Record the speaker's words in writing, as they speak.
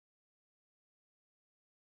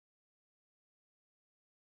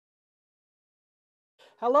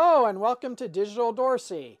Hello and welcome to Digital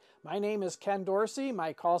Dorsey. My name is Ken Dorsey.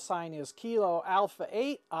 My call sign is Kilo Alpha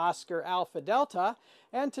 8 Oscar Alpha Delta.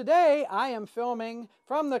 And today I am filming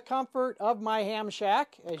from the comfort of my ham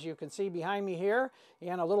shack, as you can see behind me here,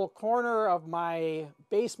 in a little corner of my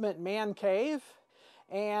basement man cave.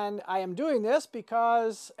 And I am doing this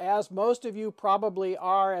because, as most of you probably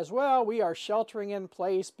are as well, we are sheltering in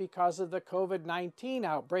place because of the COVID-19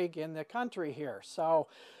 outbreak in the country here. So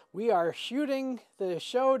we are shooting the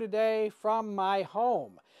show today from my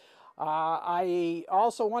home. I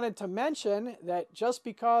also wanted to mention that just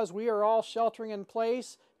because we are all sheltering in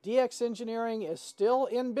place, DX Engineering is still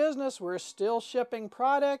in business. We're still shipping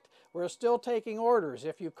product. We're still taking orders.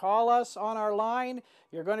 If you call us on our line,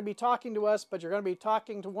 you're going to be talking to us, but you're going to be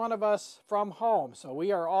talking to one of us from home. So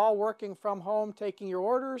we are all working from home taking your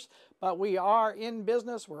orders, but we are in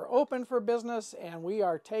business. We're open for business, and we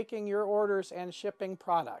are taking your orders and shipping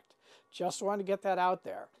product. Just wanted to get that out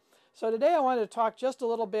there. So today I wanted to talk just a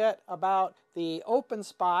little bit about the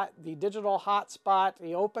OpenSpot, the digital hotspot,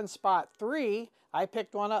 the OpenSpot 3. I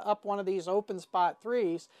picked up one of these OpenSpot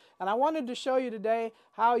 3s, and I wanted to show you today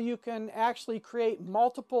how you can actually create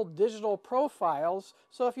multiple digital profiles.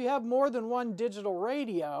 So if you have more than one digital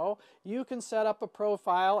radio, you can set up a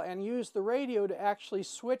profile and use the radio to actually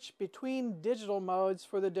switch between digital modes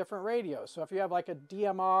for the different radios. So if you have like a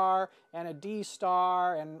DMR and a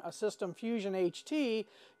D-Star and a System Fusion HT,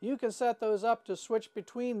 you can set those up to switch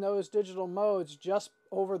between those digital modes just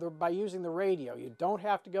by using the radio. You don't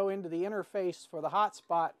have to go into the interface for the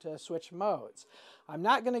hotspot to switch modes. I'm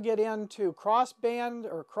not going to get into cross-band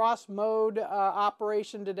or cross-mode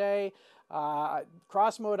operation today.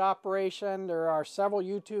 Cross-mode operation, there are several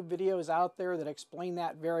YouTube videos out there that explain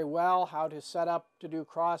that very well, how to set up to do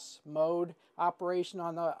cross-mode operation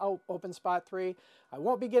on the OpenSpot 3. I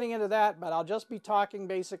won't be getting into that, but I'll just be talking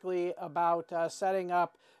basically about setting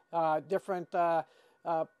up different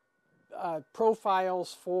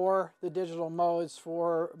profiles for the digital modes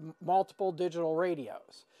for multiple digital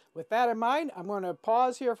radios. With that in mind, I'm going to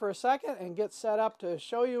pause here for a second and get set up to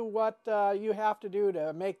show you what you have to do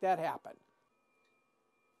to make that happen.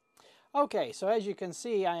 Okay, so as you can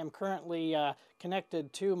see, I am currently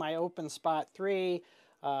connected to my OpenSpot 3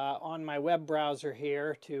 on my web browser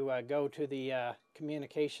here to go to the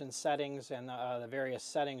communication settings and the various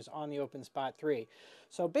settings on the OpenSpot 3.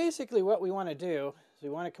 So basically what we want to do is we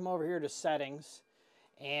want to come over here to settings,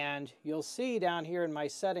 and you'll see down here in my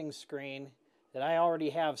settings screen that I already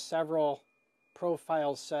have several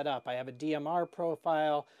profiles set up. I have a DMR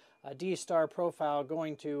profile, a D-Star profile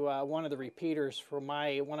going to one of the repeaters for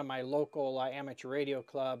one of my local amateur radio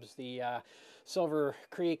clubs, the Silver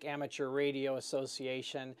Creek Amateur Radio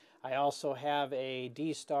Association. I also have a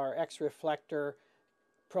D-Star X-Reflector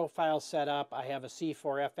profile set up. I have a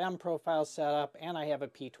C4FM profile set up, and I have a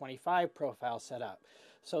P25 profile set up.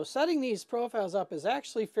 So setting these profiles up is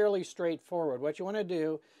actually fairly straightforward. What you want to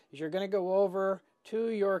do is you're going to go over to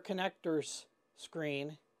your connectors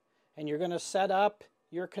screen, and you're going to set up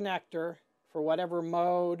your connector for whatever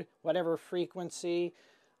mode, whatever frequency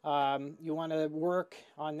you want to work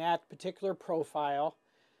on that particular profile.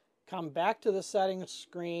 Come back to the settings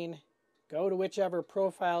screen, go to whichever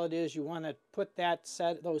profile it is you want to put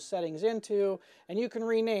those settings into, and you can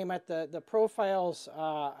rename it. The profiles,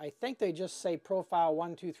 I think they just say profile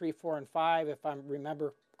 1, 2, 3, 4, and 5. If I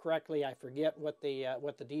remember correctly, I forget what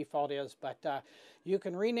the default is, but you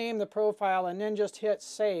can rename the profile and then just hit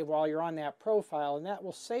save while you're on that profile, and that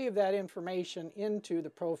will save that information into the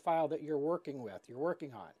profile that you're working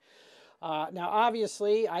on. Now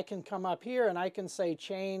obviously I can come up here and I can say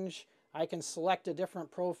change. I can select a different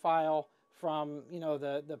profile from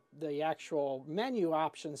the actual menu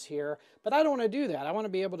options here, but I don't want to do that. I want to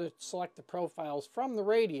be able to select the profiles from the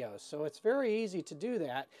radio, so it's very easy to do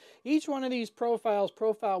that. Each one of these profiles,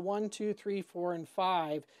 profile 1, 2, 3, 4, and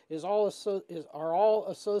 5, are all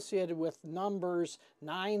associated with numbers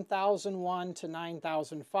 9001 to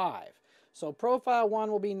 9005. So profile 1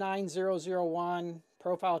 will be 9001,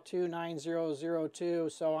 profile 2, 9002,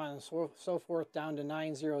 so on and so forth down to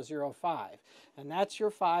 9005. And that's your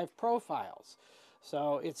 5 profiles.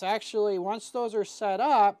 So it's actually, once those are set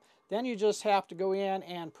up, then you just have to go in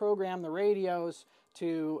and program the radios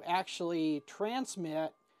to actually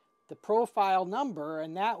transmit the profile number,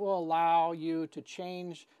 and that will allow you to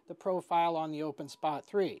change the profile on the OpenSpot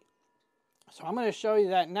 3. So I'm going to show you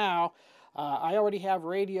that now. I already have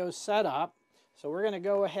radios set up, so we're going to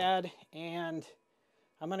go ahead and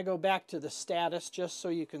I'm going to go back to the status just so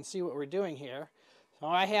you can see what we're doing here. So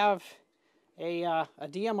I have a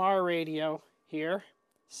DMR radio here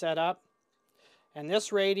set up, And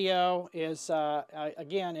this radio is,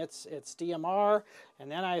 again, it's DMR.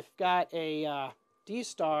 And then I've got a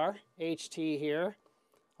D-Star HT here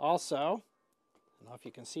also. I don't know if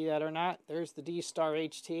you can see that or not. There's the D-Star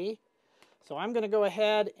HT. So I'm going to go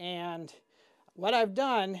ahead, and what I've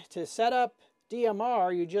done to set up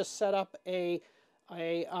DMR, you just set up a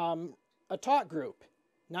talk group,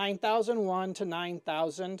 9001 to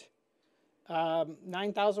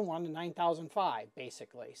 9001 to 9005,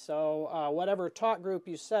 basically. So whatever talk group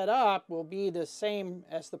you set up will be the same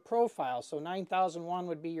as the profile. So 9001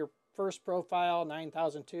 would be your first profile,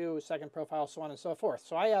 9002, second profile, so on and so forth.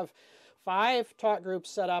 So I have 5 talk groups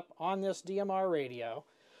set up on this DMR radio.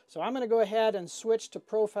 So I'm going to go ahead and switch to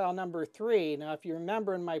profile number 3. Now, if you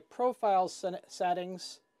remember in my profile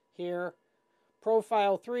settings here,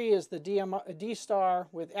 profile 3 is the D-Star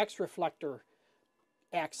with X reflector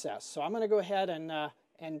access. So I'm going to go ahead and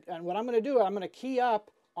what I'm going to do, I'm going to key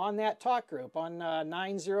up on that talk group on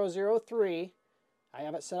 9003. I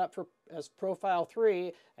have it set up as profile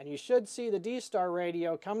 3, and you should see the D-Star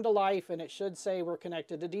radio come to life, and it should say we're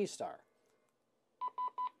connected to D-Star.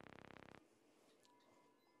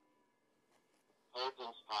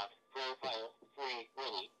 Open spot, profile 3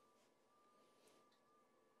 ready.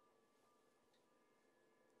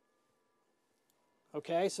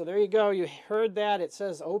 Okay, so there you go. You heard that. It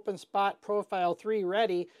says open spot profile 3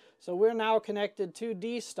 ready. So we're now connected to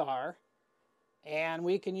D-Star, and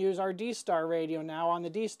we can use our D-Star radio now on the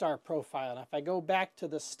D-Star profile. And if I go back to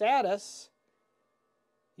the status,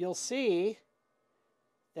 you'll see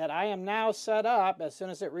that I am now set up, as soon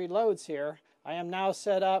as it reloads here, I am now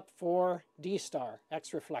set up for D-Star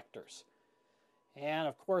X reflectors. And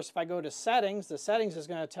of course, if I go to settings, the settings is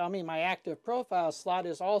going to tell me my active profile slot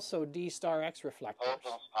is also D-Star X reflectors.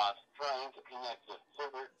 Open spot, trying to connect to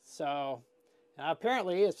server. So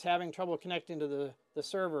apparently it's having trouble connecting to the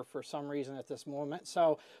server for some reason at this moment.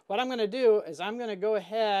 So what I'm going to do is I'm going to go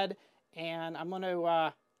ahead and I'm going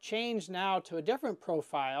to change now to a different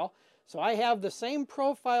profile. So I have the same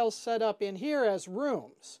profile set up in here as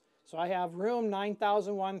rooms. So I have room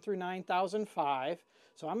 9001 through 9005.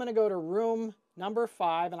 So I'm going to go to room number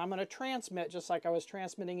 5, and I'm going to transmit just like I was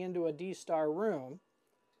transmitting into a D-Star room.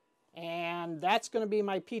 And that's going to be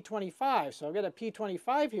my P25. So I've got a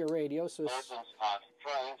P25 here radio. So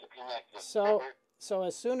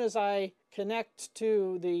as soon as I connect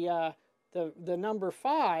to the number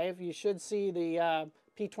 5, you should see the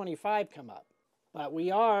P25 come up. But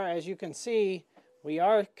we are, as you can see, we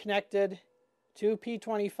are connected to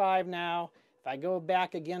P25 now. If I go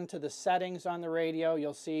back again to the settings on the radio,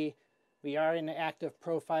 you'll see we are in the active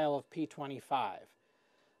profile of P25.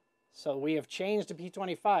 So we have changed to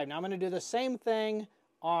P25. Now I'm going to do the same thing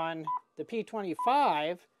on the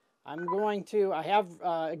P25. I'm going to,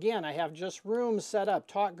 again, I have just rooms set up,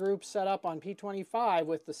 talk groups set up on P25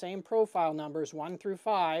 with the same profile numbers 1 through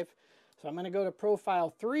 5. So I'm going to go to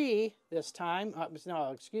profile 3 this time.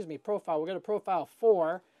 No, excuse me, profile. We'll go to profile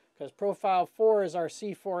 4 because profile 4 is our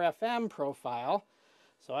C4FM profile.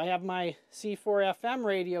 So I have my C4FM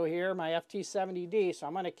radio here, my FT70D. So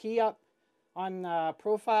I'm going to key up on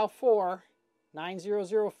profile 4,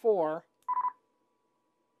 9004.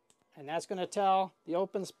 And that's going to tell the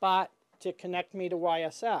open spot to connect me to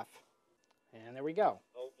YSF. And there we go.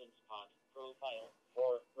 Open spot profile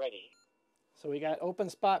 4 ready. So we got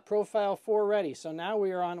open spot profile 4 ready. So now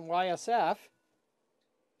we are on YSF.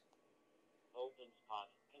 Open spot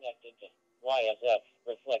connected to YSF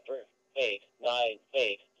reflector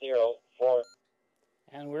 89804.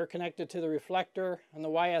 And we're connected to the reflector on the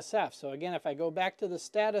YSF. So again, if I go back to the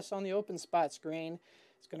status on the open spot screen,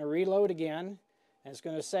 it's going to reload again. And it's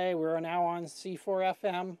going to say we're now on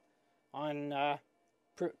C4FM on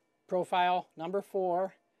profile number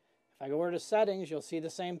 4. If I go over to settings, you'll see the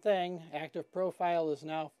same thing. Active profile is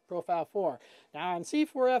now profile 4. Now on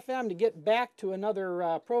C4FM, to get back to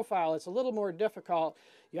another profile, it's a little more difficult.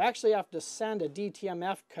 You actually have to send a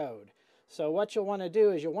Dtmf code. So what you'll want to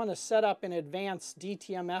do is you'll want to set up in advance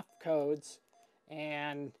Dtmf codes.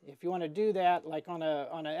 And if you want to do that, like on a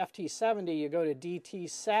FT70, you go to DT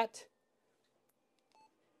set.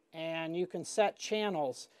 And you can set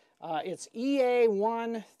channels. It's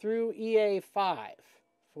EA1 through EA5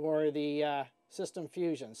 for the System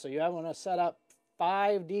Fusion. So you want to set up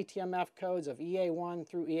 5 Dtmf codes of EA1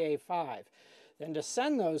 through EA5. Then to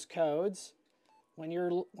send those codes, when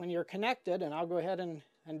you're connected, and I'll go ahead and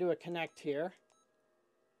do a connect here.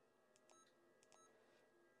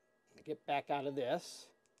 Get back out of this.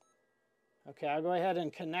 Okay, I'll go ahead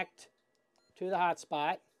and connect to the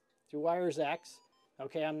hotspot through wires X.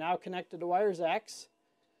 Okay, I'm now connected to wires X.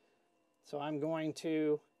 So I'm going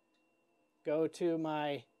to go to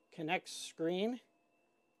my connect screen.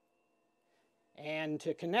 And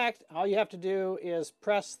to connect, all you have to do is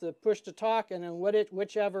press the push to talk, and then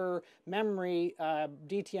whichever memory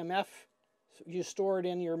Dtmf you stored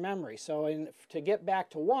in your memory. So to get back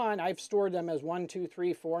to 1, I've stored them as 1, 2,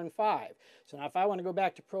 3, 4, and 5. So now if I want to go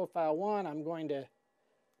back to profile 1, I'm going to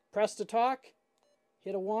press to talk,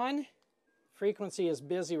 hit a 1. Frequency is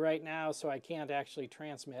busy right now, so I can't actually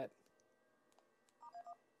transmit.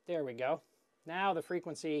 There we go. Now the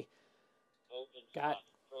frequency got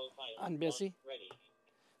unbusy.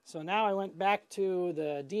 So now I went back to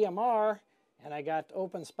the DMR, and I got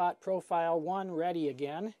OpenSpot profile 1 ready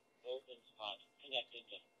again. OpenSpot connected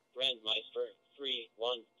to Grandmeister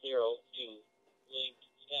 3102. Linked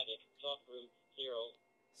static talk group 0.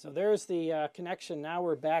 So there's the connection. Now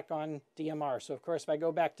we're back on DMR. So of course if I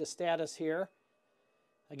go back to status here,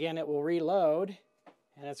 again it will reload,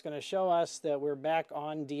 and it's going to show us that we're back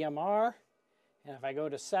on DMR. And if I go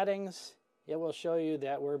to settings, it will show you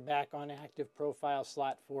that we're back on active profile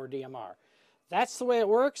slot for DMR. That's the way it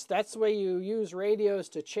works. That's the way you use radios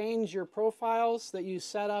to change your profiles that you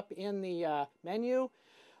set up in the menu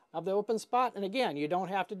of the OpenSpot. And again, you don't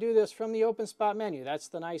have to do this from the OpenSpot menu. That's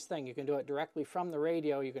the nice thing. You can do it directly from the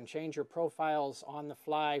radio. You can change your profiles on the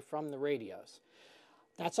fly from the radios.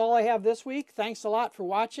 That's all I have this week. Thanks a lot for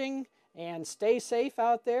watching, and stay safe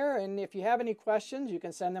out there. And if you have any questions, you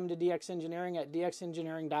can send them to dxengineering at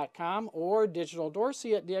dxengineering.com or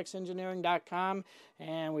DigitalDorsey at dxengineering.com,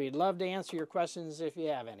 and we'd love to answer your questions if you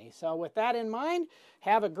have any. So with that in mind,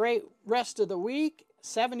 have a great rest of the week.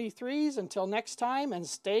 73s until next time, and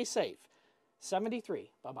stay safe. 73.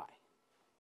 Bye-bye.